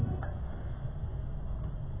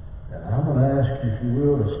you, if you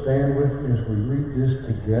will, to stand with me as we read this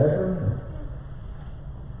together.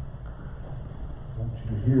 I want you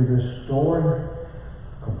to hear this story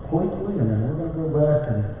completely, and then we're going to go back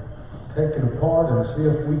and take it apart and see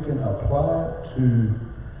if we can apply it to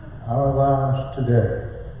our lives today.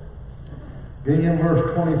 Beginning in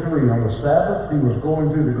verse 23, on the Sabbath he was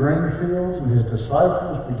going through the grain fields, and his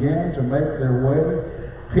disciples began to make their way,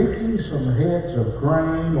 picking some heads of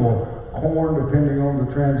grain or corn, depending on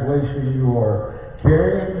the translation you are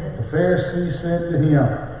carrying. The Pharisees said to him,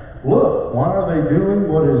 "Look, why are they doing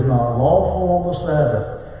what is not lawful on the Sabbath?"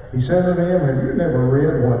 He said to them, "Have you never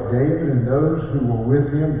read what David and those who were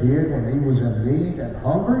with him did when he was in need and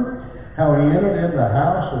hungry? How he entered in the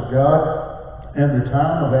house of God in the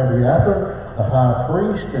time of Abiathar, the high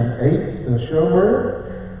priest, and ate the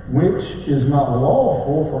showbread, which is not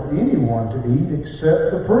lawful for anyone to eat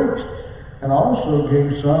except the priest, and also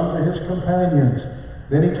gave some to his companions."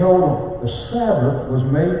 Then he told them, "The Sabbath was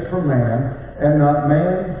made for man, and not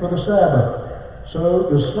man for the Sabbath. So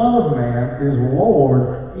the Son of Man is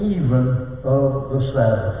Lord even of the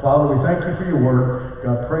Sabbath." Father, we thank you for your word.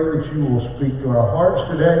 God, pray that you will speak to our hearts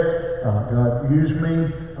today. God, use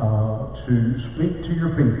me to speak to your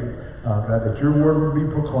people. God, that your word would be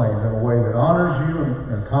proclaimed in a way that honors you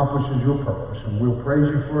and accomplishes your purpose. And we'll praise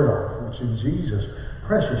you for it all. It's in Jesus'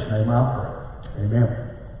 precious name I pray. Amen.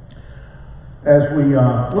 As we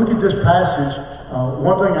look at this passage,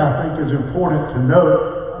 one thing I think is important to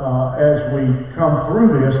note as we come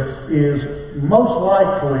through this is most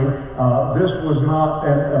likely this was not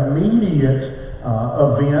an immediate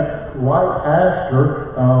event right after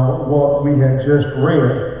what we had just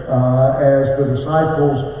read, as the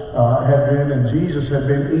disciples had been and Jesus had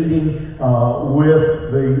been eating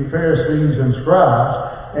with the Pharisees and scribes,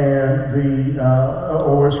 and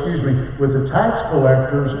with the tax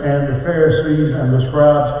collectors, and the Pharisees and the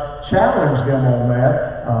scribes challenged them on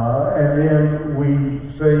that. And then we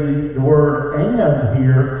see the word "and"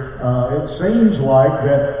 here. It seems like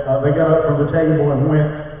that they got up from the table and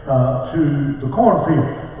went to the cornfield.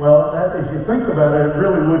 Well, if you think about it, it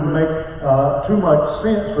really wouldn't make too much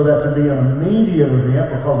sense for that to be an immediate event,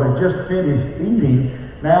 because they just finished eating.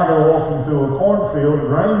 Now they're walking through a cornfield, a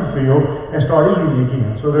grain field, and start eating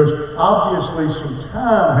again. So there's obviously some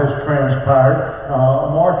time has transpired.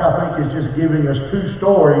 Mark, I think, is just giving us two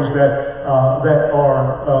stories that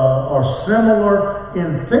are similar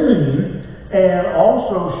in theme, and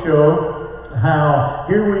also show how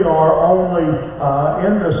here we are only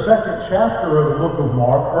in the second chapter of the book of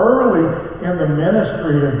Mark, early in the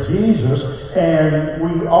ministry of Jesus, and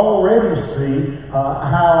we already see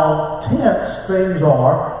how tense things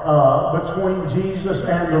are between Jesus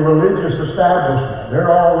and the religious establishment.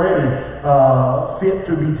 They're already fit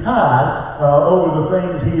to be tied over the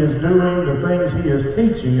things he is doing, the things he is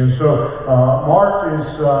teaching. And so Mark is,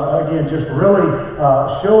 again, just really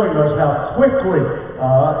showing us how quickly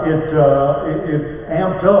it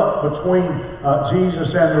amped up between Jesus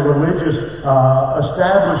and the religious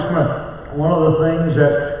establishment. One of the things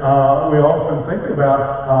that we often think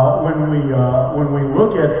about when we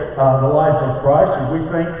look at the life of Christ is we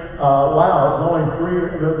think, wow, it's only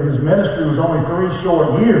his ministry was only 3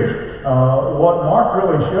 short years. What Mark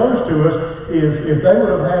really shows to us is if they would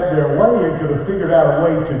have had their way and could have figured out a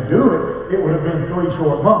way to do it, it would have been 3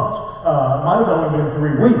 short months. Might have only been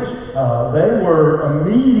 3 weeks. They were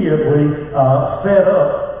immediately fed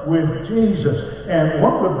up with Jesus. And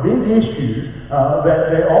one of the big issues that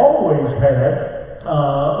they always had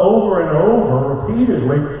over and over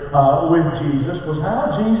repeatedly with Jesus was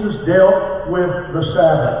how Jesus dealt with the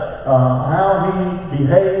Sabbath, how he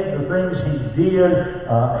behaved, the things he did,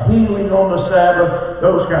 healing on the Sabbath,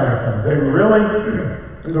 those kind of things. They really,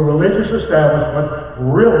 the religious establishment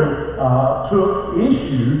really took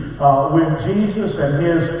issue with Jesus and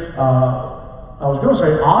his I was going to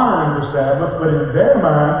say honoring the Sabbath, but in their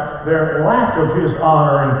mind, their lack of his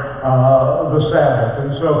honoring the Sabbath.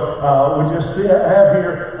 And so we just have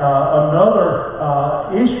here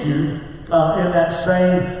another issue in that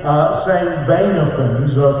same vein of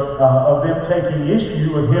things, of them taking issue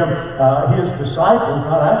with him, his disciples,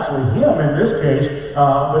 not actually him in this case,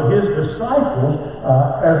 but his disciples,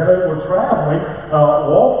 as they were traveling,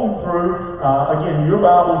 walking through, again, your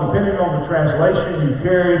Bible, depending on the translation you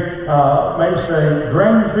carry, may say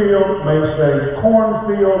grain field, may say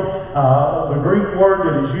cornfield. The Greek word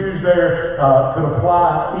that is used there could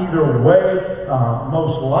apply either way.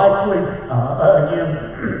 Most likely,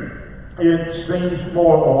 again, it seems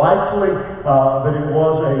more likely that it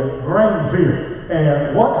was a grain field.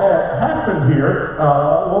 And what had happened here,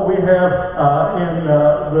 what we have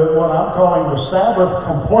what I'm calling the Sabbath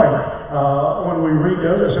complaint, when we read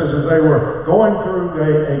this, it says as they were going through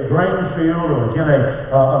a grain field, or again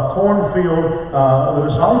a cornfield, the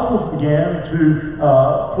disciples began to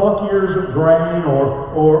pluck ears of grain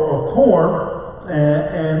or corn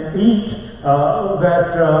and eat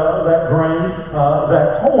that grain,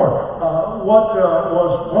 that corn. What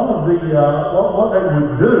was one of the what they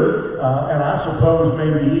would do, and I suppose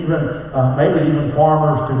maybe even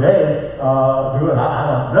farmers today do it. I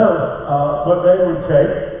don't know, but they would take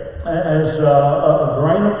as a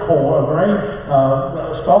grain of corn,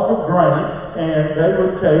 a stalk of grain, and they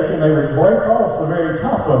would take and they would break off the very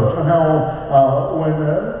top of it. Somehow, when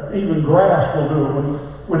even grass will do it,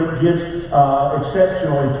 when it gets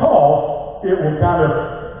exceptionally tall, it will kind of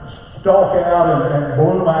stalk out and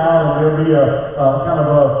bloom out, and there'll be a kind of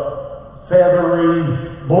a feathery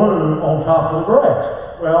bloom on top of the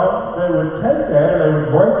grass. Well, they would take that and they would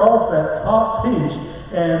break off that top piece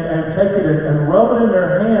and take it and rub it in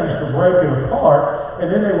their hands to break it apart, and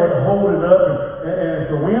then they would hold it up, and if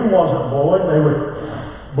the wind wasn't blowing, they would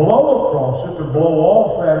blow across it to blow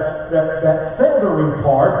off that feathery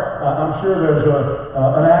part. I'm sure there's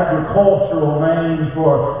an agricultural name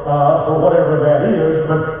for whatever that is,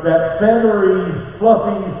 but that feathery,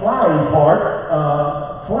 fluffy, flyy part,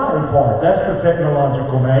 that's the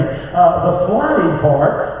technological name. The flyy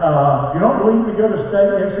part, you don't believe me, go to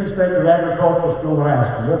NC State Agricultural School and ask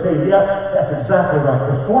them. They'll tell you, yeah, that's exactly right,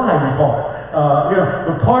 the flyy part.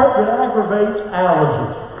 The part that aggravates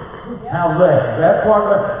allergies. How's that? That part,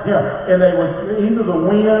 and they would either the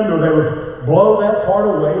wind or they would blow that part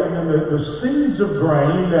away, and then the seeds of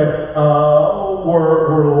grain that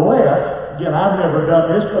were left. Again, I've never done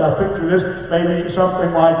this, but I picture this maybe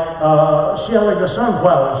something like shelling a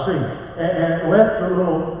sunflower seed, and left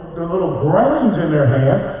the little grains in their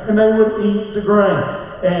hand, and they would eat the grain.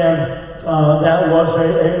 And that was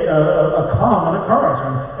a common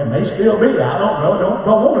occurrence, and may still be. I don't know.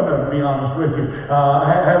 Don't want to know, to be honest with you.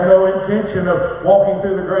 I have no intention of walking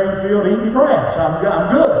through the grain field eating grass. I'm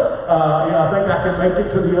good. I think I can make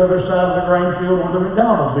it to the other side of the grain field where the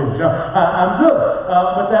McDonald's is. I'm good.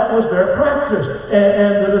 But that was their practice,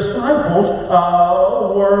 and the disciples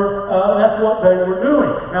that's what they were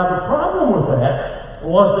doing. Now the problem with that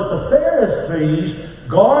was that the Pharisees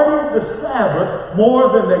guarded the Sabbath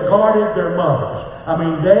more than they guarded their mothers. I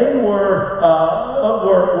mean, they were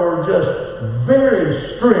just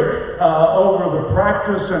very strict over the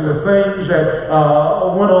practice and the things that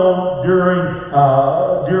went on during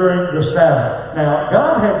the Sabbath. Now,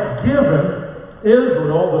 God had given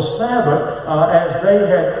Israel the Sabbath as they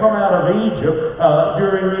had come out of Egypt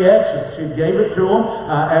during the Exodus. He gave it to them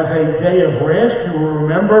as a day of rest. You will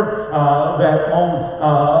remember that on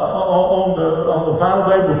the final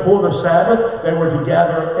day before the Sabbath, they were to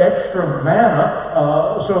gather extra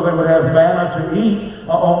manna so they would have manna to eat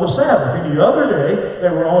on the Sabbath. Any other day, they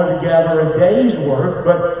were only to gather a day's worth,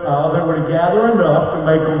 but they were to gather enough to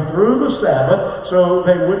make them through the Sabbath so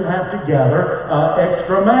they wouldn't have to gather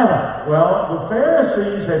extra manna. Well, the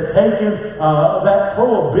Pharisees had taken that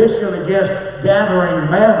prohibition against gathering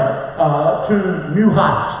manna to new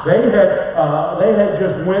heights. They had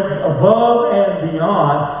just went above and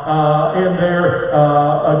beyond in their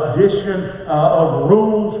addition of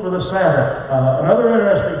rules for the Sabbath. Another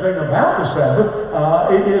interesting thing about the Sabbath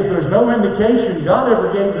is there's no indication God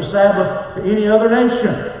ever gave the Sabbath to any other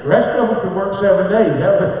nation. The rest of them could work 7 days.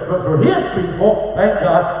 But for His people, thank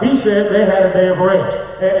God, He said they had a day of rest.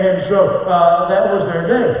 And so that was their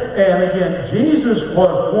day. And again, Jesus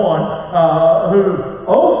was one who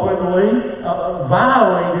openly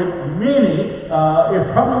violated many, if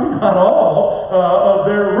probably not all, of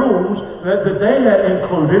their rules that they had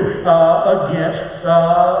included against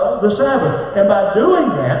the Sabbath. And by doing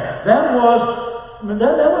that, that was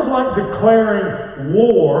like declaring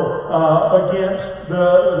war against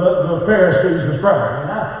the Pharisees and scribes.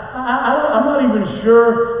 I'm not even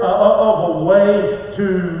sure of a way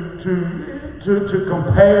to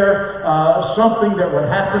compare something that would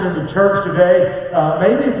happen in the church today.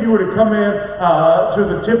 Maybe if you were to come in to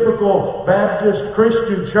the typical Baptist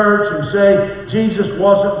Christian church and say Jesus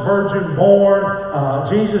wasn't virgin born,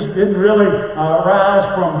 Jesus didn't really rise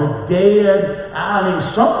from the dead. I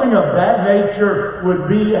mean, something of that nature would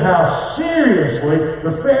be how seriously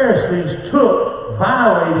the Pharisees took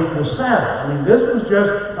violating the Sabbath. I mean, this was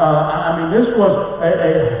just, this was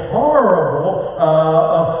a horrible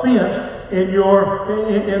offense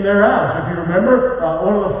in their eyes. If you remember,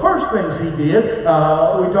 one of the first things he did,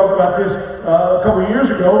 we talked about this a couple of years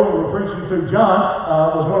ago when we were preaching through John,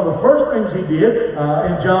 was one of the first things he did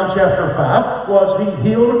in John chapter 5 was he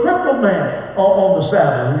healed a crippled man on the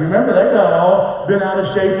Sabbath. And you remember, they got all been out of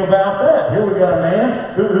shape about that. Here we got a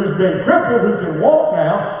man who's been crippled, who can walk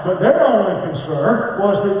now, but their only concern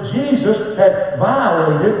was that Jesus had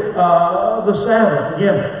violated the Sabbath.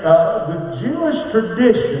 Again, the Jewish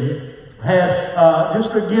tradition had,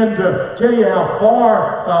 just again to tell you how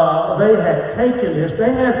far they had taken this,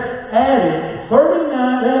 they had added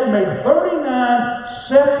 39, they had made 39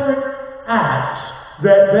 separate acts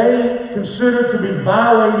that they considered to be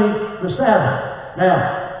violating the Sabbath.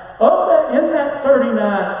 Now, in that 39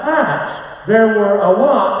 acts, there were a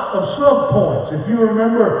lot of sub-points. If you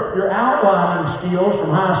remember your outlining skills from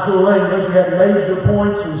high school English, you had major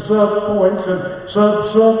points and sub-points and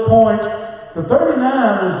sub-points. The 39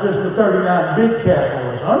 was just the 39 big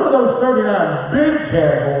categories. Under those 39 big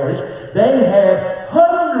categories, they had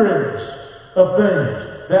hundreds of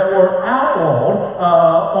things that were outlawed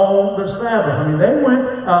on the Sabbath. I mean, they went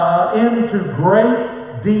into great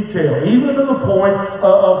detail, even to the point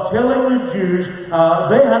of telling the Jews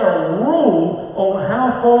they had a rule on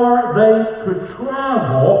how far they could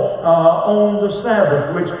travel on the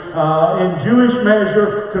Sabbath, which in Jewish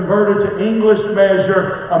measure, converted to English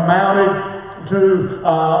measure, amounted to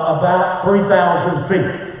about 3,000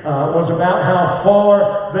 feet. Was about how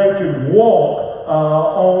far they could walk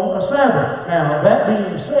on a Sabbath. Now, that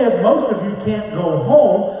being said, most of you can't go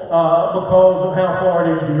home because of how far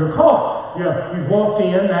it is to your car. You know, you've walked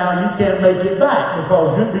in, now you can't make it back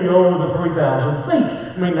because you'd be over the 3,000 feet.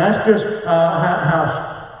 I mean, that's just how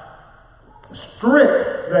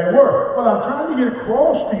strict they were. What I'm trying to get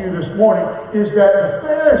across to you this morning is that the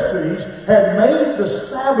Pharisees had made the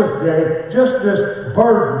Sabbath day just this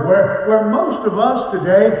burden, where most of us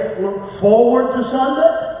today look forward to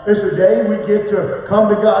Sunday. It's a day we get to come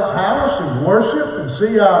to God's house and worship and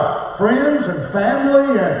see our friends and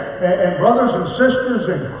family and brothers and sisters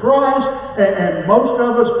in Christ. And most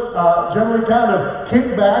of us generally kind of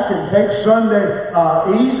kick back and take Sunday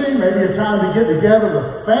easy. Maybe a time to get together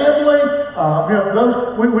with family.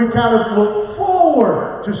 We kind of look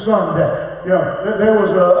forward to Sunday. You know, there was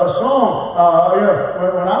a song,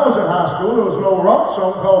 when I was in high school, there was an old rock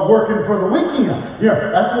song called Working for the Weekend.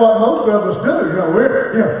 That's what most of us do.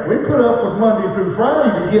 We put up with Monday through Friday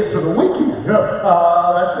to get to the weekend.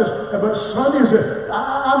 That's just, but Sunday is,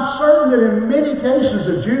 I'm certain that in many cases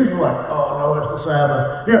the Jews were like, oh no, it's the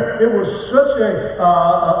Sabbath. It was such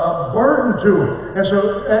a burden to them. And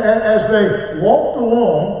so as they walked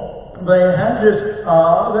along, they had this,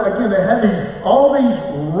 they had all these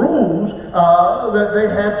rules that they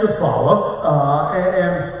had to follow,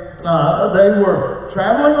 and they were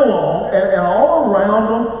traveling along, and all around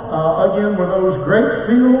them, again, were those great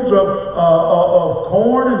fields of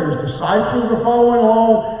corn, and his disciples were following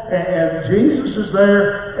along, and Jesus is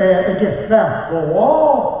there, and again, now, the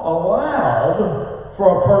law allowed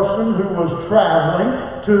for a person who was traveling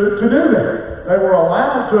to do that. They were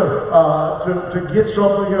allowed to get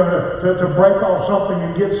something, to break off something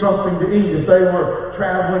and get something to eat if they were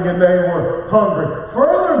traveling and they were hungry.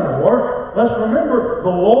 Furthermore, let's remember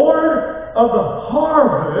the Lord of the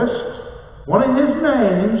harvest, one of his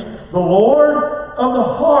names, the Lord of the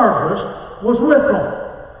harvest, was with them.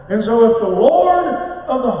 And so if the Lord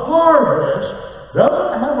of the harvest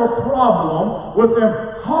doesn't have a problem with them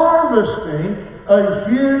harvesting a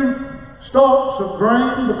few stalks of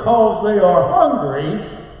grain because they are hungry,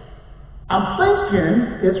 I'm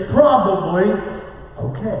thinking it's probably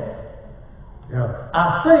okay.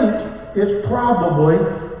 I think it's probably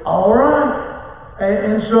all right.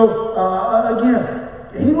 And so,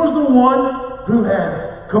 again, he was the one who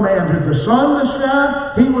had commanded the sun to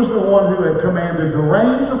shine. He was the one who had commanded the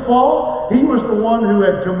rain to fall. He was the one who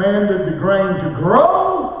had commanded the grain to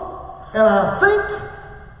grow. And I think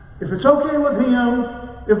if it's okay with him,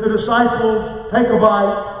 if the disciples take a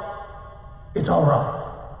bite, it's all right.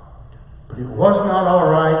 But it was not all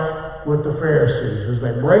right with the Pharisees as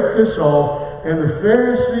they break this off, and the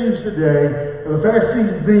Pharisees today, the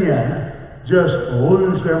Pharisees then, just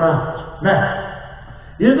lose their minds. Now,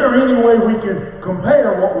 is there any way we can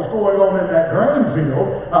compare what was going on in that grain field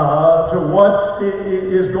to what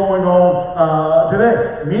is going on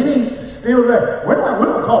today? Many still there. We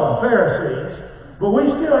don't call them Pharisees. But we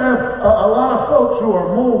still have a lot of folks who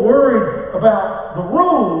are more worried about the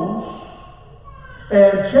rules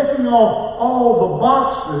and checking off all the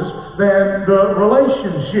boxes than the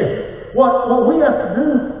relationship. What we have to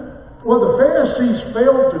do What the Pharisees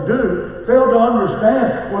failed to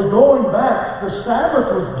understand, was going back. The Sabbath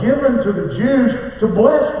was given to the Jews to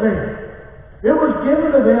bless them. It was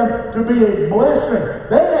given to them to be a blessing.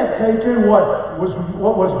 They had taken what was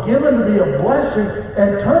given to be a blessing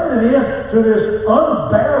and turned it into this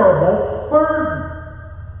unbearable burden.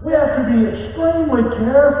 We have to be extremely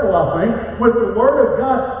careful, I think, with the Word of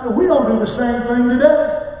God, that we don't do the same thing today.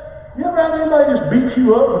 You ever had anybody just beat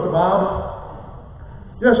you up with the Bible?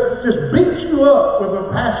 Just beat you up with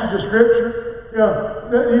a passage of Scripture?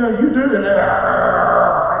 You do it.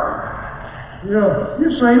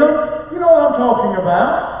 You've seen them. You know what I'm talking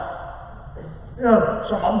about.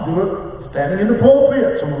 Some of them do it standing in the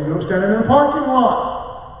pulpit. Some of them do it standing in the parking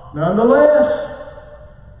lot. Nonetheless,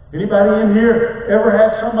 anybody in here ever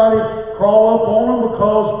had somebody crawl up on them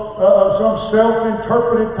because of some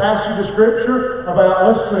self-interpreted passage of Scripture about,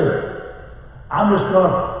 let's see, I'm just going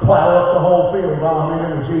to plow up the whole field while I'm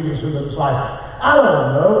in with Jesus and the disciples. I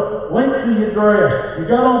don't know. Length of your dress. You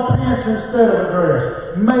got on pants instead of a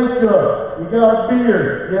dress. Makeup. You got a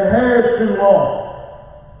beard. Your hair's too long.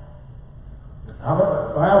 I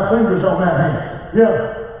have fingers on that hand.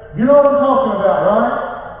 Yeah. You know what I'm talking about, right?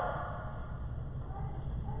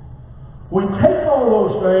 We take all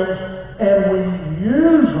those things and we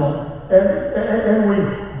use them and we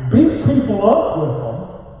beat people up with them.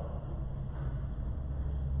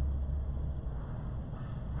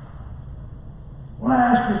 I want to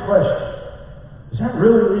ask you a question. Is that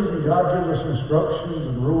really the reason God gives us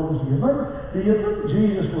instructions and rules? Do you think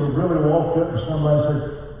Jesus would have really walked up to somebody and said,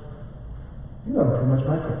 "You got too much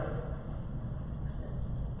makeup"?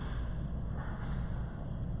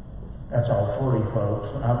 That's all free,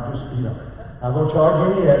 folks. I'm going to charge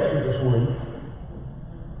any extra this week.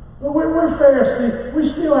 But we're Pharisees.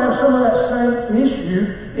 We still have some of that same issue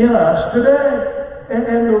in us today.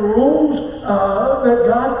 And the rules that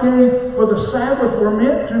God gave for the Sabbath were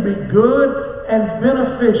meant to be good and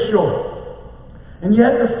beneficial. And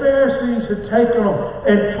yet the Pharisees had taken them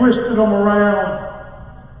and twisted them around.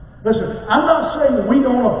 Listen, I'm not saying we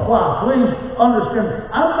don't apply. Please understand.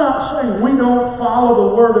 I'm not saying we don't follow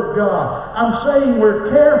the Word of God. I'm saying we're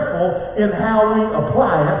careful in how we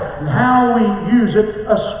apply it and how we use it,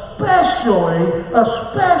 especially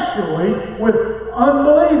with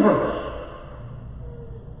unbelievers.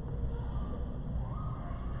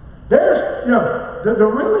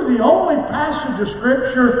 Really the only passage of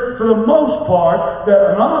Scripture, for the most part,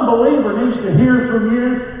 that a non-believer needs to hear from you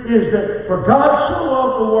is that, for God so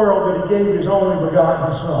loved the world that He gave His only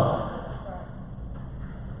begotten Son.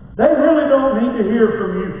 They really don't need to hear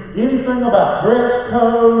from you anything about dress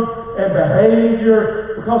code and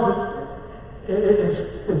behavior, because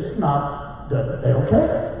it's not, they don't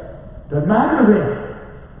care. Doesn't matter to them.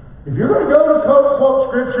 If you're going to go to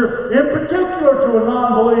quote Scripture, in particular to a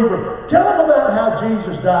non-believer, tell them about how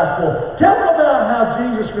Jesus died for them. Tell them about how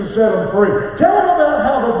Jesus can set them free. Tell them about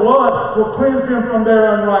how the blood will cleanse them from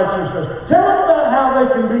their unrighteousness. Tell them about how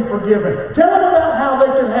they can be forgiven. Tell them about how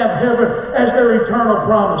they can have heaven as their eternal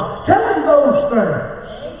promise. Tell them those things.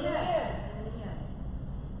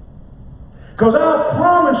 Because I'll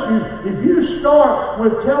promise you, if you start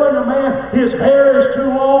with telling a man his hair is too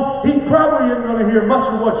long, he probably isn't going to hear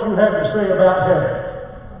much of what you have to say about heaven.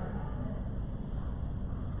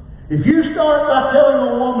 If you start by telling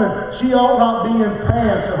a woman she ought not be in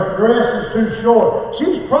pants or her dress is too short,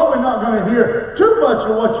 she's probably not going to hear too much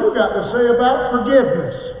of what you got to say about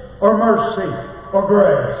forgiveness or mercy or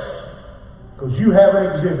grace. Because you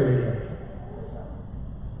haven't exhibited it.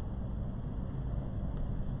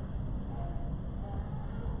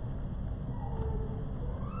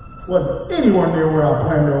 Wasn't anywhere near where I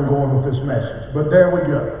planned on going with this message, but there we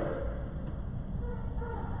go.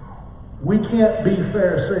 We can't be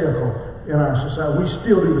pharisaical in our society. We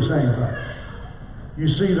still do the same thing. You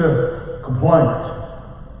see the complaint.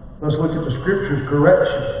 Let's look at the Scripture's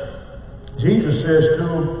correction. Jesus says to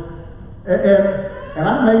them, and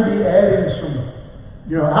I may be adding some,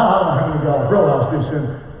 I don't know how many of y'all realize this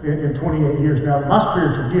in 28 years now. My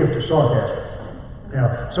spiritual gift is sarcasm.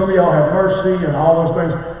 Some of y'all have mercy and all those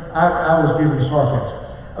things. I was giving sarcasm.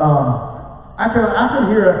 I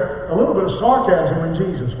can hear a little bit of sarcasm in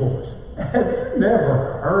Jesus' voice. Have you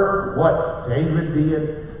never heard what David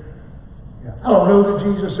did? I don't know that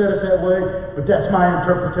Jesus said it that way, but that's my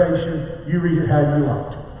interpretation. You read it how you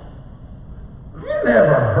like to. Have you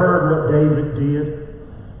never heard what David did?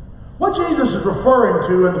 What Jesus is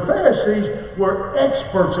referring to, and the Pharisees were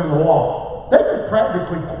experts in the law. They could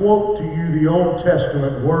practically quote to you the Old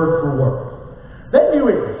Testament word for word. They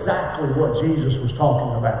knew exactly what Jesus was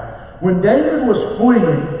talking about. When David was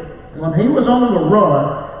fleeing, when he was on the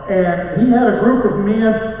run, and he had a group of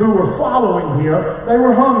men who were following him. They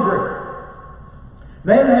were hungry.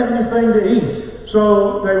 They didn't have anything to eat.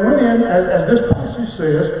 So they went in, as this passage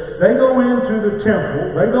says, they go into the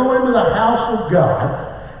temple, they go into the house of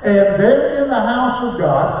God, and there in the house of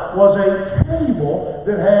God was a table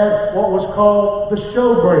that had what was called the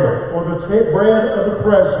showbread, or the bread of the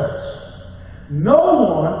presence.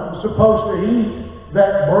 No one was supposed to eat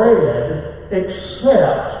that bread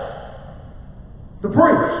except the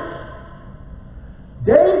priest.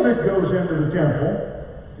 David goes into the temple,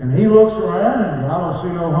 and he looks around, and I don't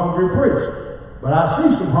see no hungry priest. But I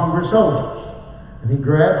see some hungry soldiers. And he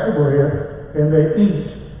grabs the bread, and they eat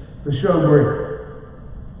the showbread.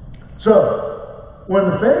 So, when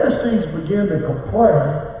the Pharisees begin to complain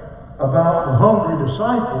about the hungry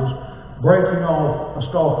disciples breaking off a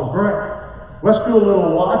stalk of grain, let's do a little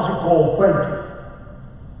logical thinking.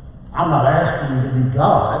 I'm not asking you to be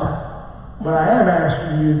God, but I am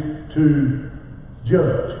asking you to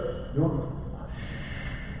judge.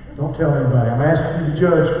 Don't tell anybody. I'm asking you to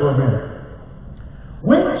judge for a minute.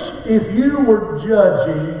 Which, if you were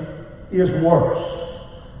judging, is worse?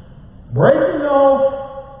 Breaking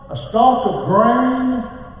off a stalk of grain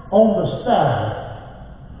on the Sabbath,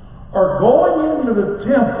 or going into the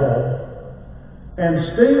temple and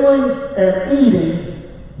stealing and eating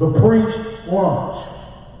the priest's lunch?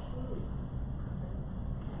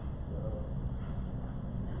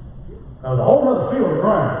 Now, there's a whole other field of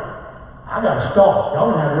grain. I got a stalk.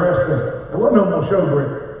 Y'all can have the rest of it. There wasn't no more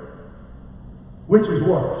showbread. Which is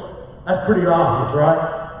worse? That's pretty obvious,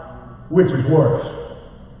 right? Which is worse?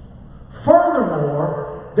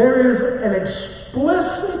 Furthermore, there is an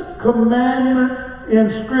explicit commandment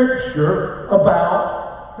in Scripture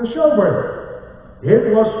about the showbread.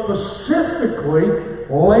 It was specifically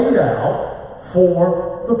laid out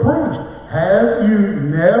for the priest. Have you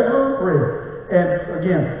never read it? And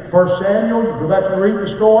again, 1 Samuel, you go back and read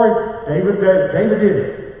the story. David did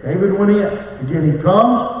it. David went in. Again, he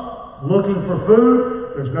comes looking for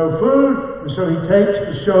food. There's no food, and so he takes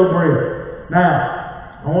the showbread.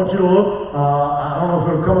 Now, I want you to look. I don't know if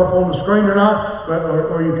it'll come up on the screen or not, but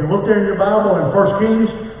or you can look there in your Bible in 1 Kings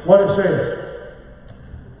what it says.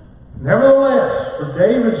 Nevertheless, for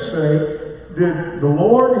David's sake, did the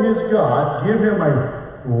Lord his God give him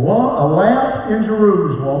a lamp in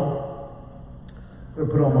Jerusalem? I'm going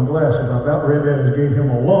to put on my glasses. I about read that as gave him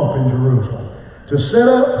a lump in Jerusalem. To set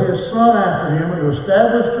up his son after him and to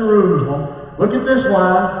establish Jerusalem. Look at this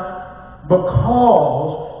line.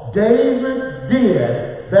 Because David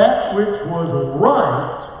did that which was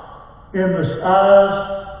right in the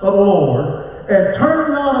eyes of the Lord, and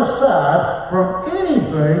turned not aside from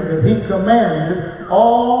anything that he commanded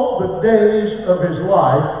all the days of his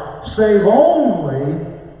life, save only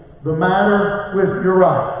the matter with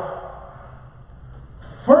Uriah.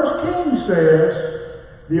 1 Kings says,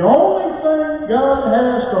 the only thing God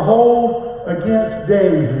has to hold against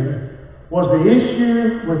David was the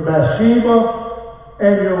issue with Bathsheba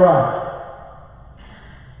and Uriah.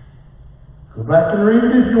 Go back and read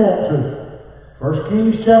it if you want to. 1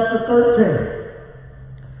 Kings chapter 13.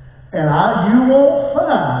 And you won't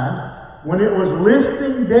find, when it was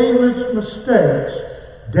listing David's mistakes,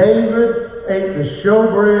 David ate the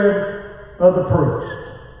showbread of the priest.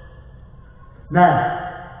 Now,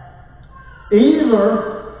 either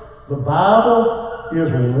the Bible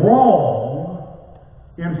is wrong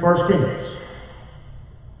in 1 Kings.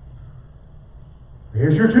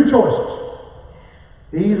 Here's your two choices.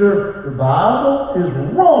 Either the Bible is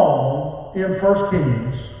wrong in 1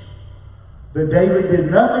 Kings, that David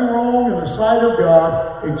did nothing wrong in the sight of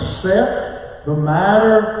God except the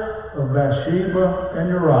matter of Bathsheba and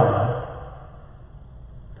Uriah,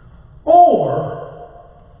 or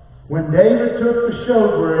when David took the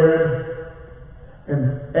showbread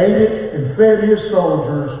and ate it and fed his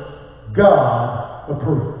soldiers, God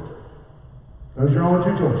approved. Those are your only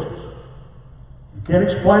two choices. You can't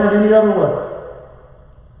explain it any other way.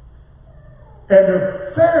 And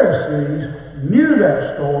the Pharisees knew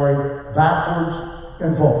that story backwards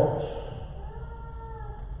and forwards.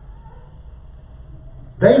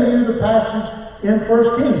 They knew the passage in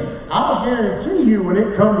 1 Kings. I'll guarantee you when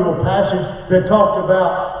it comes to a passage that talked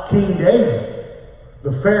about King David,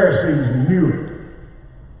 the Pharisees knew it.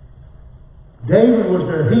 David was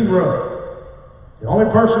their hero. The only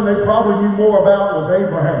person they probably knew more about was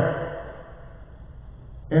Abraham.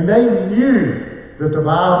 And they knew that the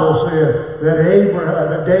Bible said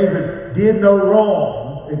that David did no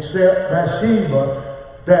wrong except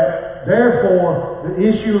Bathsheba, that therefore the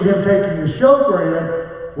issue of him taking the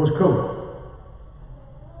showbread was cool.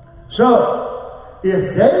 So,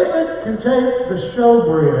 if David can take the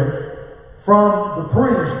showbread from the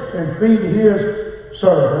priest and feed his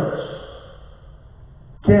servants,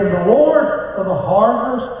 can the Lord of the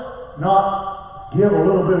harvest not give a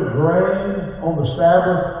little bit of grain on the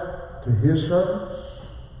Sabbath to his servants?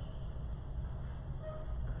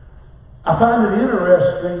 I find it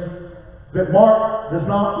interesting that Mark does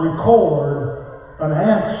not record an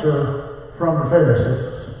answer from the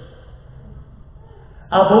Pharisees.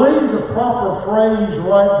 I believe the proper phrase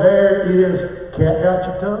right there is, "Cat got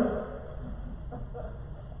your tongue?"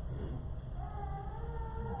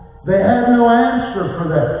 They had no answer for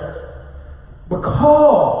that.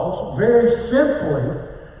 Because, very simply,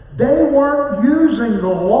 they weren't using the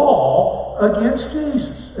law against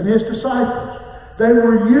Jesus and his disciples. They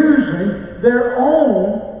were using their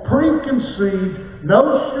own preconceived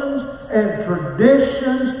notions and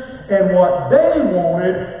traditions and what they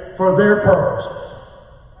wanted for their purposes.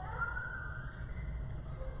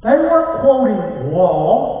 They weren't quoting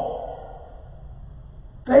law.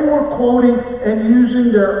 They were quoting and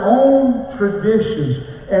using their own traditions.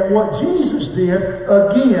 And what Jesus did,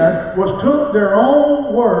 again, was took their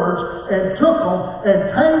own words and took them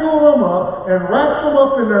and tangled them up and wrapped them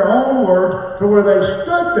up in their own words to where they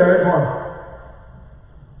stood there going,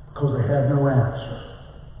 because they had no answer.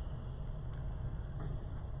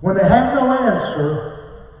 When they had no answer,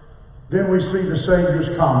 then we see the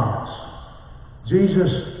Savior's comments.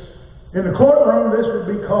 Jesus, in the courtroom, this would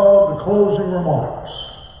be called the closing remarks.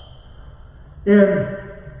 In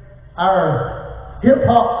our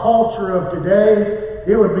hip-hop culture of today,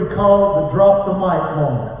 it would be called the drop the mic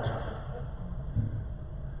moment.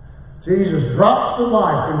 Jesus drops the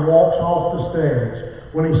mic and walks off the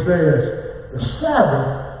stage when he says, "The Sabbath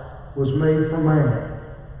was made for man,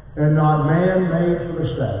 and not man made for the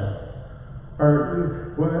Sabbath.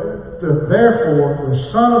 Therefore, the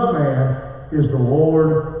Son of Man is the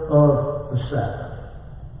Lord of the Sabbath."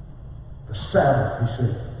 The Sabbath, he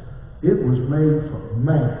said, it was made for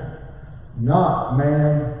man, not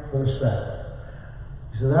man for the Sabbath.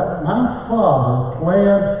 He said, my Father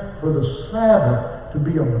planned for the Sabbath to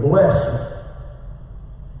be a blessing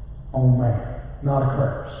on man, not a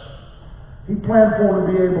curse. He planned for him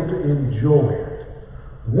to be able to enjoy it.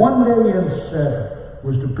 One day in 7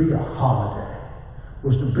 was to be a holiday,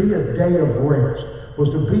 was to be a day of rest, was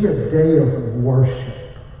to be a day of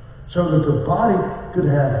worship, so that the body could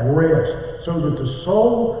have rest, so that the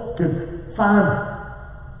soul could find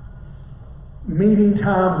meeting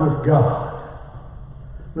time with God.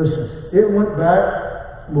 Listen, it went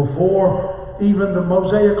back before even the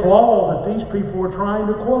Mosaic law that these people were trying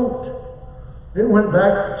to quote. It went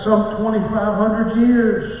back some 2,500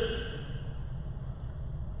 years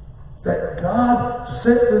that God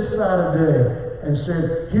set aside a day and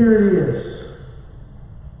said, here it is,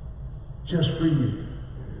 just for you.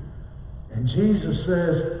 And Jesus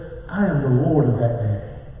says, I am the Lord of that day.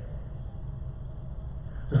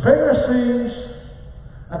 The Pharisees,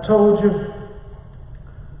 I told you,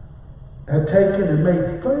 had taken and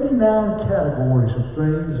made 39 categories of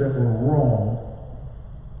things that were wrong.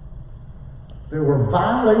 They were a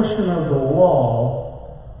violation of the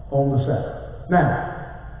law on the Sabbath. Now,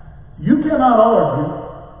 you cannot argue,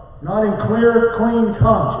 not in clear, clean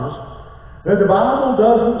conscience, that the Bible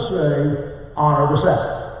doesn't say, honor the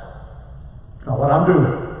Sabbath. Not what I'm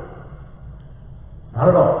doing. Not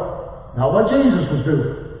at all. Not what Jesus was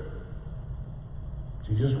doing.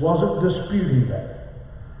 Jesus wasn't disputing that.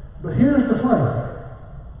 But here's the funny thing.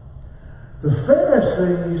 The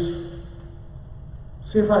Pharisees,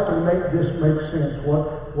 see if I can make this make sense,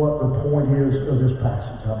 what the point is of this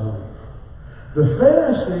passage, I believe. The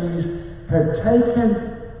Pharisees had taken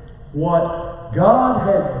what God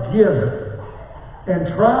had given and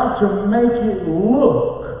tried to make it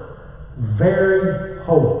look very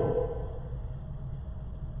holy.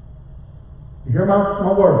 You hear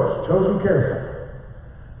my words, chosen carefully.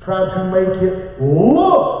 Tried to make it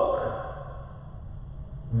look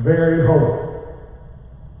very holy.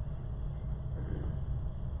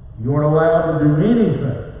 You weren't allowed to do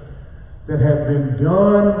anything that had been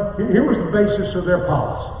done. Here was the basis of their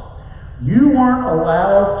policy. You weren't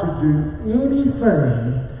allowed to do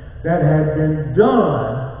anything that had been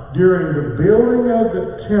done during the building of the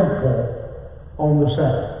temple on the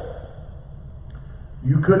Sabbath.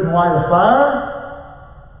 You couldn't light a fire.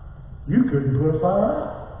 You couldn't put a fire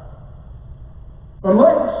out.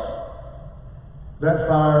 Unless that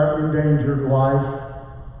fire endangered life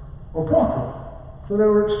or property. So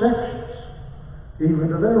there were exceptions, even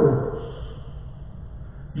to their rules.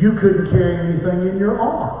 You couldn't carry anything in your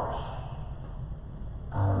arms.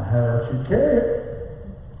 I don't know how else you'd carry it.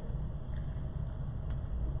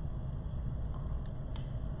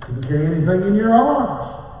 Couldn't carry anything in your arms.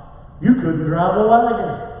 You couldn't drive a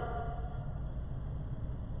wagon.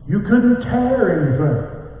 You couldn't tear anything.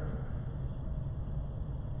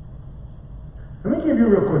 Let me give you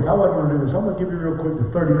real quick. I wasn't going to do this. I'm going to give you real quick the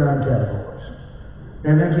 39 categories.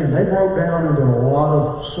 And again, they broke down into a lot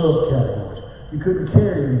of subcategories. You couldn't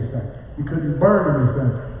carry anything. You couldn't burn anything.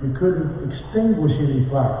 You couldn't extinguish any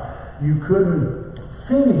fire. You couldn't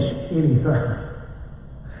finish anything.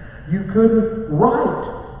 You couldn't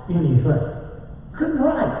write anything. You couldn't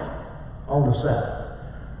write on the Sabbath.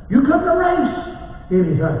 You couldn't erase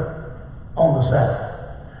anything on the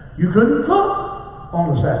Sabbath. You couldn't cook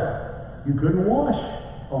on the Sabbath. You couldn't wash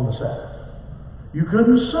on the Sabbath. You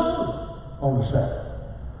couldn't sew on the Sabbath.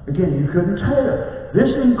 Again, you couldn't tear.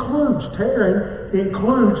 This includes, tearing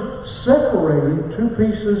includes separating two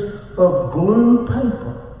pieces of glue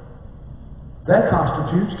paper. That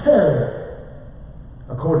constitutes tearing,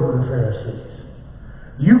 according to the Pharisees.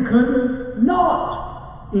 You couldn't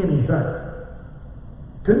knot anything.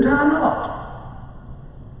 Couldn't tie a knot.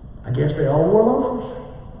 I guess they all wore loafers.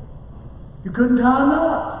 You couldn't tie a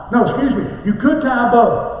knot. No, excuse me. You could tie a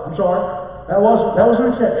bow. I'm sorry. That was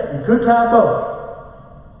an exception. You could tie a bow.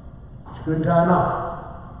 But you couldn't tie a knot.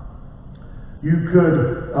 You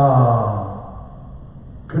could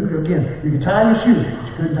tie your shoes, but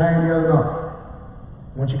you couldn't tie any other knot.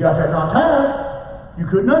 Once you got that knot tied, you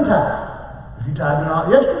couldn't untie it. If you tied the knot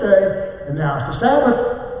yesterday, and now it's the Sabbath,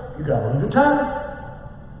 you got to leave it tied.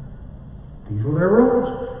 These were their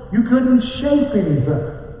rules. You couldn't shape anything.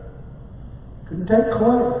 Couldn't take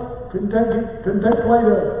clay. Couldn't take clay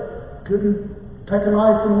dough. Couldn't take a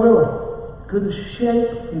knife and whittle. Couldn't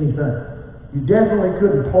shape anything. You definitely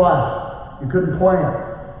couldn't plow. You couldn't plant.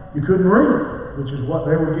 You couldn't reap, which is what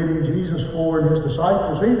they were getting Jesus for and his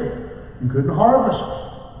disciples here. You couldn't harvest.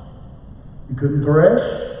 You couldn't thresh.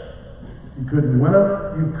 You couldn't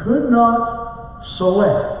winnow. You could not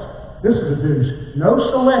select. This is the news. No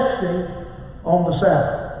selecting on the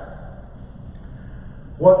Sabbath.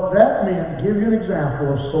 What that meant, give you an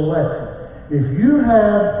example of selecting. If you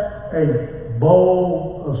had a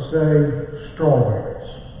bowl of, say, strawberries,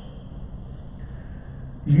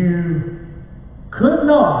 you could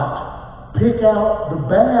not pick out the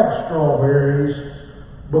bad strawberries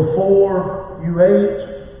before you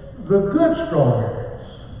ate the good strawberries.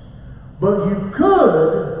 But you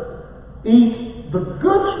could eat the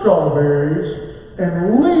good strawberries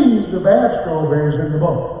and leave the bad strawberries in the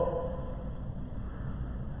bowl.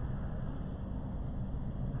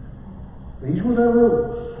 These were their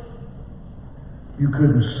rules. You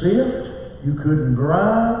couldn't sift, you couldn't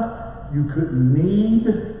grind, you couldn't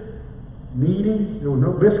kneading. There were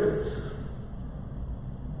no biscuits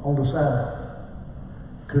on the Sabbath.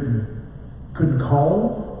 Couldn't comb.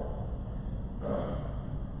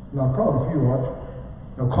 Now, probably a few are.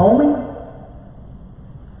 No combing.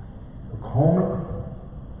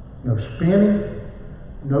 No spinning.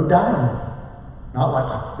 No dyeing. Not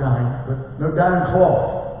like dyeing, but no dyeing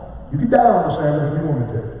cloth. You could dye on the Sabbath if you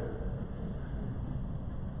wanted to.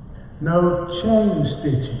 No chain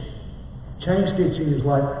stitching. Chain stitching is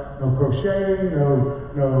like no crocheting,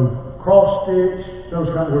 no cross stitch, those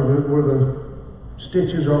kind of where the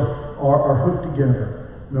stitches are hooked together.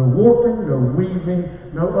 No warping, no weaving,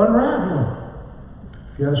 no unraveling.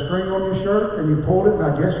 If you had a string on your shirt and you pulled it, and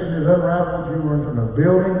I guess you did unravel, you were into no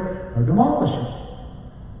building, no demolishing.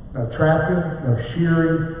 No trapping, no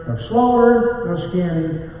shearing, no slaughtering, no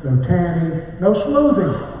skinning, no tanning, no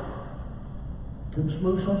smoothing. Couldn't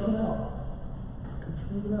smooth something out.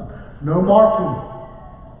 No marking.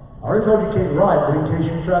 I already told you you can't write, but in case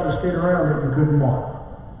you tried to skate around it, you couldn't mark.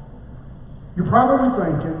 You're probably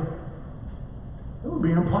thinking, it would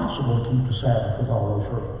be impossible to keep the Sabbath with all those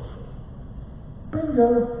rules.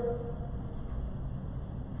 Bingo.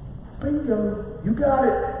 You got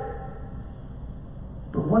it.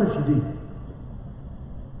 But what if you did?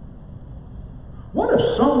 What if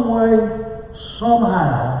some way,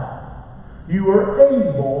 somehow, you were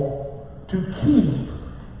able to keep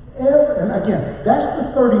and again, that's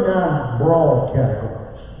the 39 broad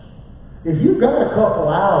categories. If you've got a couple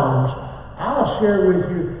hours, I'll share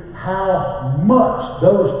with you how much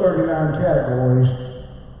those 39 categories,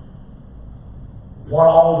 what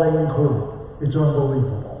all they include. It's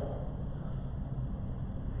unbelievable.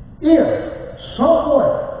 If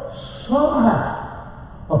somewhere,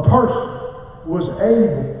 somehow, a person was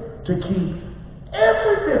able to keep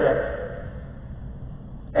every bit of it,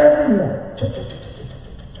 everyone,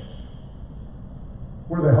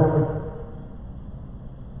 were they holy?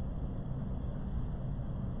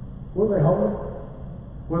 Were they holy?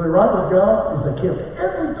 Were they right with God? If they kept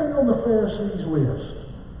everything on the Pharisees' list,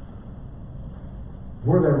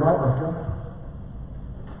 were they right with God?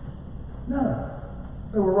 No.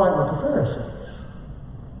 They were right with the Pharisees.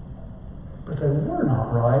 But they were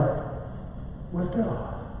not right with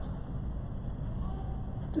God.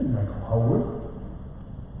 Didn't make them holy.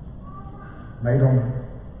 Made them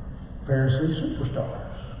Pharisee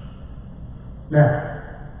superstars. Now,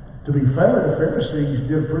 to be fair, the Pharisees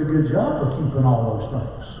did a pretty good job of keeping all those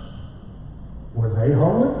things. Were they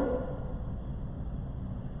holy?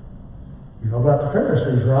 You know about the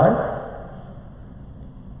Pharisees, right?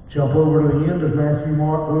 Jump over to the end of Matthew,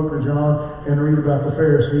 Mark, Luke, or John and read about the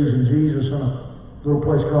Pharisees and Jesus in a little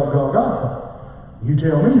place called Golgotha. You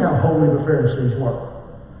tell me how holy the Pharisees were.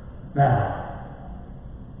 Now,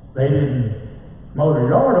 they didn't mow their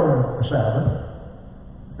yard on the Sabbath.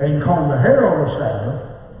 They didn't comb their hair on the Sabbath.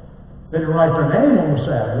 They didn't write their name on the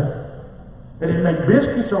Sabbath. They didn't make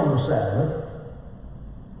biscuits on the Sabbath.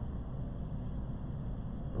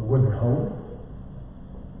 But were they holy?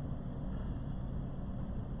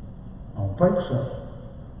 I don't think so.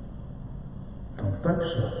 I don't think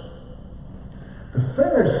so. The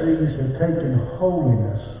Pharisees had taken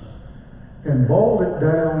holiness and boiled it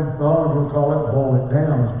down. Well, we'll call it boil it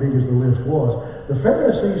down, as big as the list was. The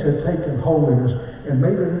Pharisees had taken holiness and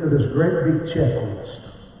made it into this great big checklist.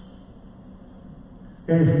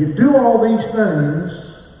 And if you do all these things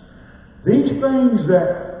that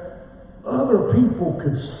other people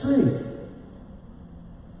could see,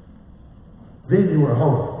 then you were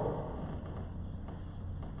holy.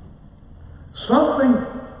 Something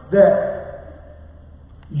that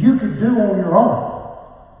you could do on your own.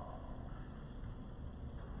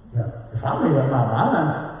 Now, if I made up my mind,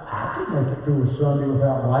 I could make it through a Sunday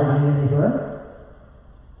without writing anything.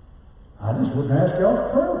 I just wouldn't ask y'all for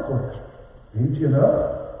prayer requests. Ain't you know?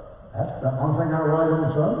 That's the one thing I write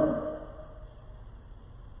on Sunday.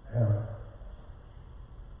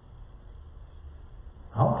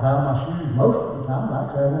 I'll tie my shoes most of the time.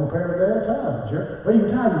 I tie them a pair a day at a time. Sure. Well, you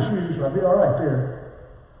can tie your shoes, so I'll be all right there.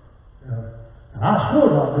 And I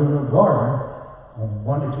sure not do no gardening on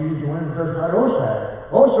Monday, Tuesday, Wednesday, Thursday, Friday, or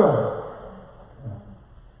Saturday, or Sunday.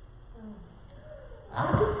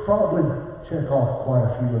 I could probably check off quite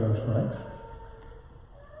a few of those things.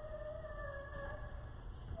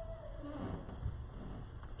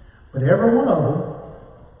 But every one of them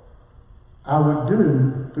I would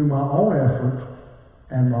do through my own effort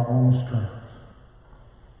and my own strength.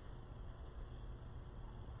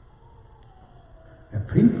 And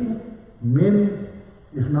people, many,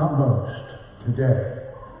 if not most, today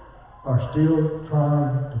are still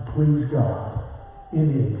trying to please God in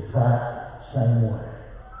the exact same way.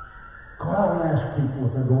 Go out and ask people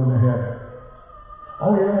if they're going to heaven.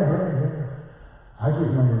 Oh yeah. I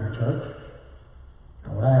give money to church.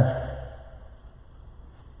 Don't ask.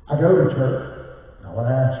 I go to church. Don't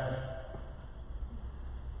ask.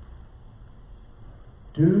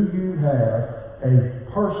 Do you have a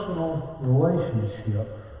personal relationship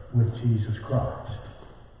with Jesus Christ?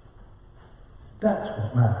 That's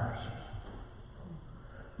what matters.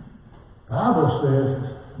 The Bible says,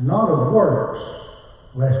 not of works,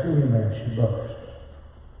 lest any man should boast.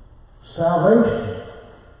 Salvation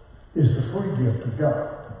is the free gift of God.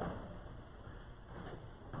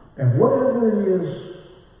 And whatever it is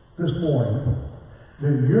this morning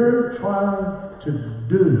that you're trying to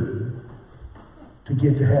do to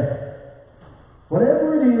get to heaven,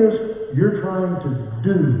 whatever it is you're trying to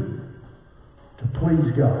do to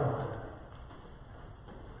please God,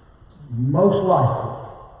 most likely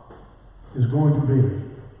is going to be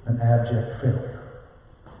an abject failure.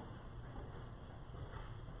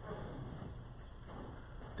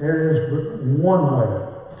 There is but one way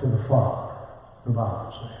to the Father, the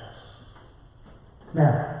Bible says.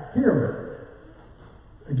 Now, hear me.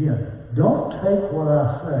 Again, don't take what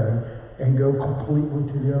I say and go completely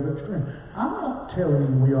to the other extreme. I'm not telling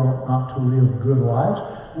you we ought not to live good lives.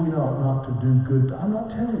 We ought not to do good. I'm not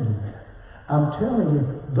telling you that. I'm telling you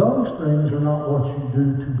those things are not what you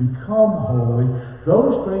do to become holy.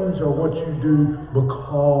 Those things are what you do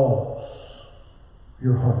because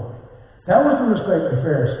you're holy. That was the mistake the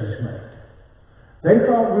Pharisees made. They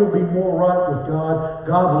thought we'll be more right with God.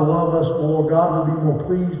 God will love us more. God will be more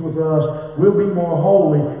pleased with us. We'll be more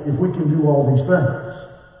holy if we can do all these things.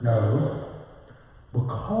 No.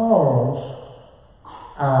 Because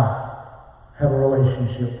I have a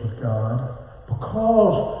relationship with God,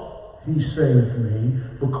 because He saved me,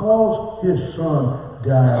 because His Son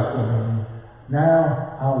died for me,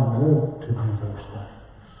 now I want to do those things.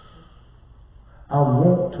 I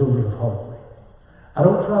want to live holy. I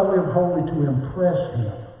don't try to live holy to impress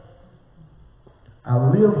Him. I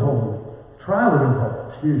live holy, try to live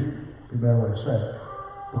holy, be a better way to say it,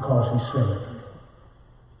 because He saved me.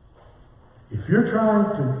 If you're trying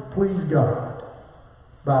to please God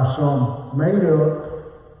by some made-up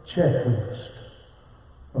checklist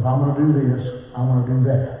of I'm going to do this, I'm going to do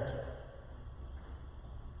that,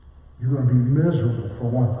 you're going to be miserable for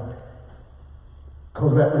one thing.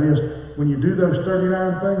 Because that list, when you do those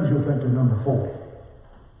 39 things, you'll think of number 40,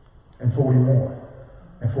 and 41,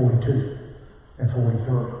 and 42, and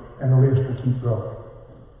 43, and the list will keep growing.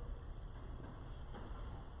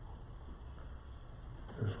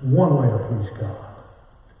 There's one way to please God.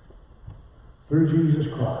 Through Jesus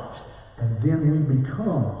Christ. And then we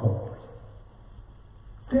become holy.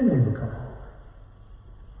 Then we become holy.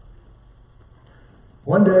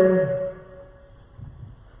 One day,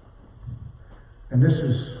 and this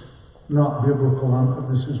is not biblical,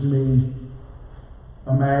 this is me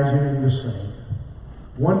imagining the scene.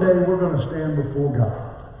 One day we're going to stand before God.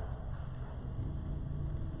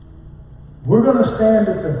 We're going to stand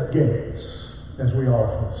at the gates, as we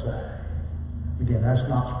often say. Again, that's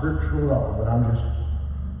not scriptural at all, but I'm just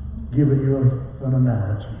giving you an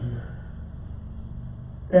analogy here.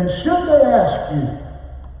 And should they ask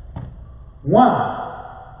you, why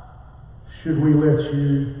should we let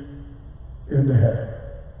you into heaven?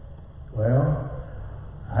 Well,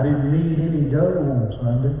 I didn't need any dough on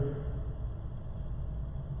Sunday.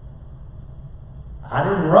 I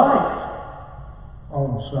didn't write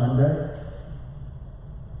on Sunday.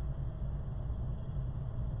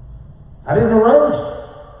 I didn't erase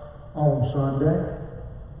on Sunday.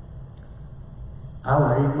 I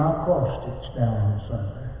laid my cross stitch down on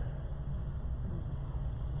Sunday.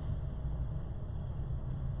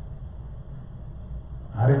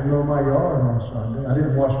 I didn't mow my yard on Sunday. I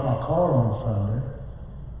didn't wash my car on Sunday.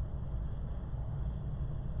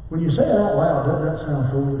 When you say it out loud, doesn't that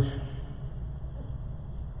sound foolish?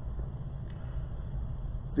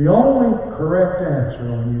 The only correct answer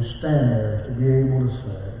when you stand there is to be able to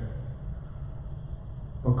say,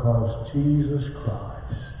 because Jesus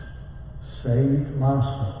Christ saved my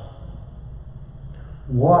soul,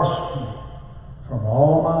 washed me from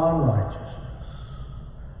all my unrighteousness,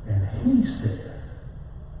 and He said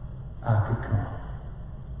I could come.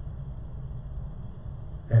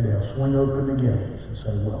 And they'll swing open the gates and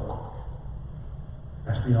say, welcome.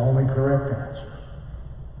 That's the only correct answer.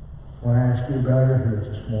 I want to ask you to bow your heads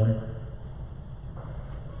this morning.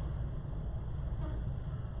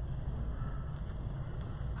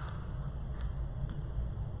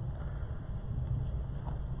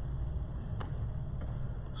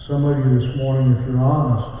 Some of you this morning, if you're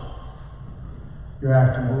honest, you're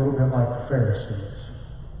acting a little bit like the Pharisees.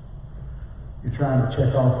 You're trying to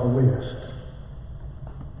check off a list.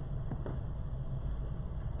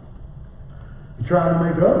 You're trying to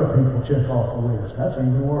make other people check off a list. That's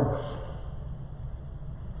even worse.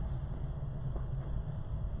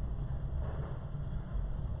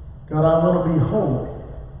 God, I want to be holy.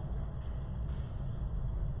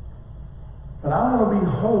 But I want to be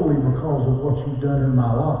holy because of what you've done in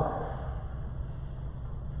my life.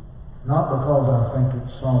 Not because I think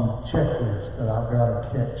it's some checklist that I've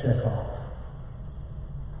got to check off.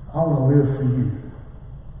 I want to live for you.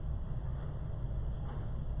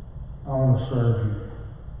 I want to serve you.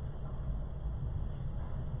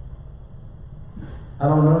 I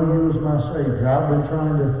don't know you as my Savior. I've been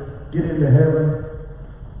trying to get into heaven.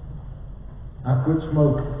 I quit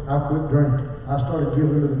smoking. I quit drinking. I started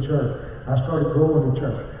giving to the church. I started going to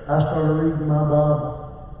church. I started reading my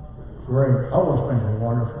Bible. Great. All those things are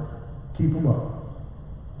wonderful. Keep them up.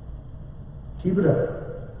 Keep it up.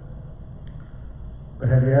 But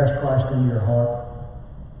have you asked Christ into your heart?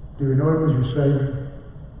 Do you know Him as your Savior?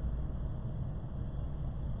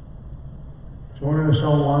 Joining us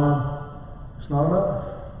online, it's not enough.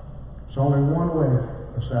 It's only one way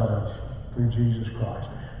of salvation, through Jesus Christ.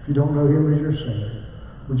 If you don't know Him as your Savior,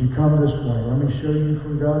 would you come this morning? Let me show you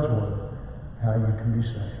from God's Word how you can be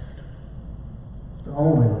saved. It's the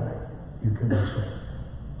only way you can be saved.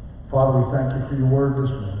 Father, we thank you for your Word this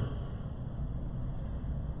morning.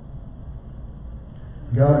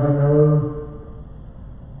 God, we know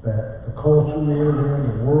that the culture we live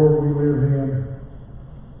in, the world we live in,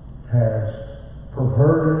 has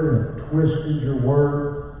perverted and twisted your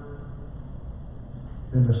Word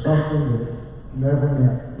into something that never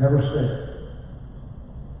meant, never said.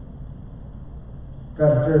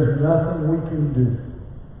 God, there's nothing we can do,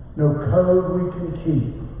 no code we can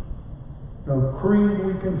keep, no creed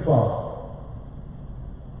we can follow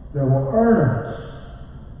that will earn us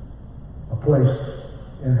a place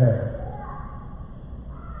in heaven.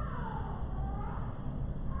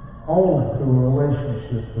 Only through a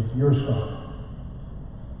relationship with your Son.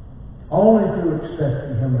 Only through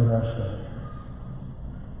accepting Him as our Savior.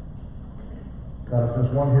 God, if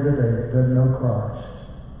there's one here today that doesn't know Christ,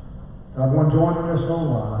 God, one joining us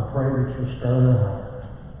online, I pray that you'll stir their heart.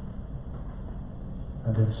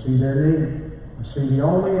 And they'll see their need and see the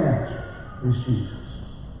only answer is Jesus.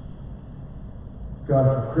 God,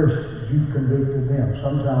 for Christians, you've convicted them.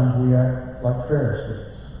 Sometimes we act like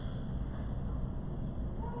Pharisees.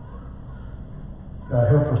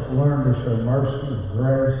 God, help us to learn to show mercy and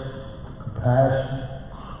grace, compassion.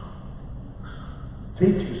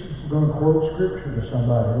 Teach us if we're going to quote Scripture to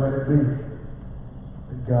somebody, let it be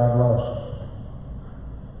that God loves us.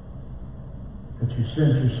 That you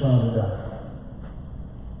sent your Son to die.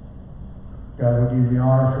 God, we give you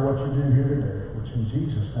honor for what you do here today, which in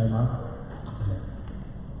Jesus' name I pray.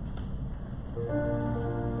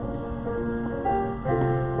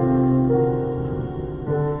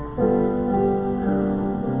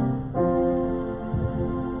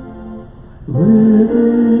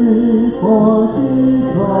 Living for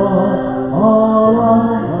Jesus, all I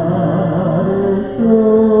have is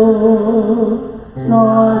true.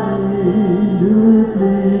 Striving to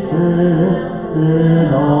please Him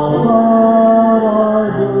in all that I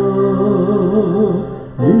do.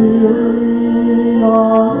 Healing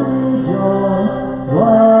our region,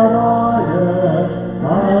 glad I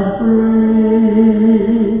am free.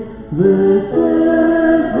 This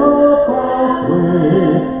is the pathway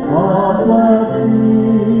of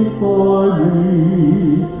blessing for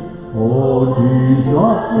me. Oh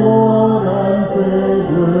Jesus, Lord and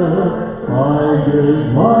Savior, I give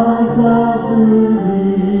myself to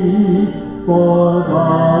Thee, for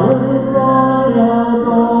Thou is my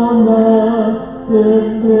atonement, give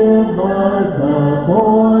Thyself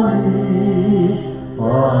for me. I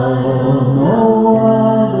own no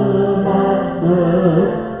other master,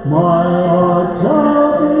 my heart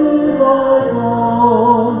shall be Thy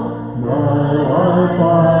own. My life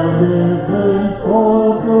I give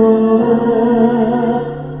henceforth,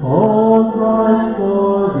 oh Christ,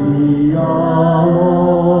 for Thee alone.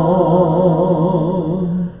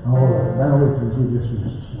 All right, now with me as we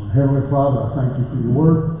dismiss this morning. Heavenly Father, I thank you for your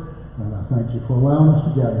word, and I thank you for allowing us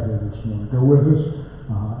to gather here this morning. Go with us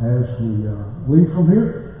as we leave from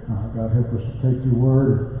here. God, help us to take your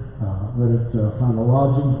word and let it find a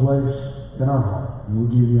lodging place in our heart. And we'll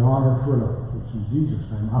give you honor for it all. It's in Jesus'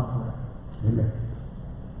 name I pray. Amen.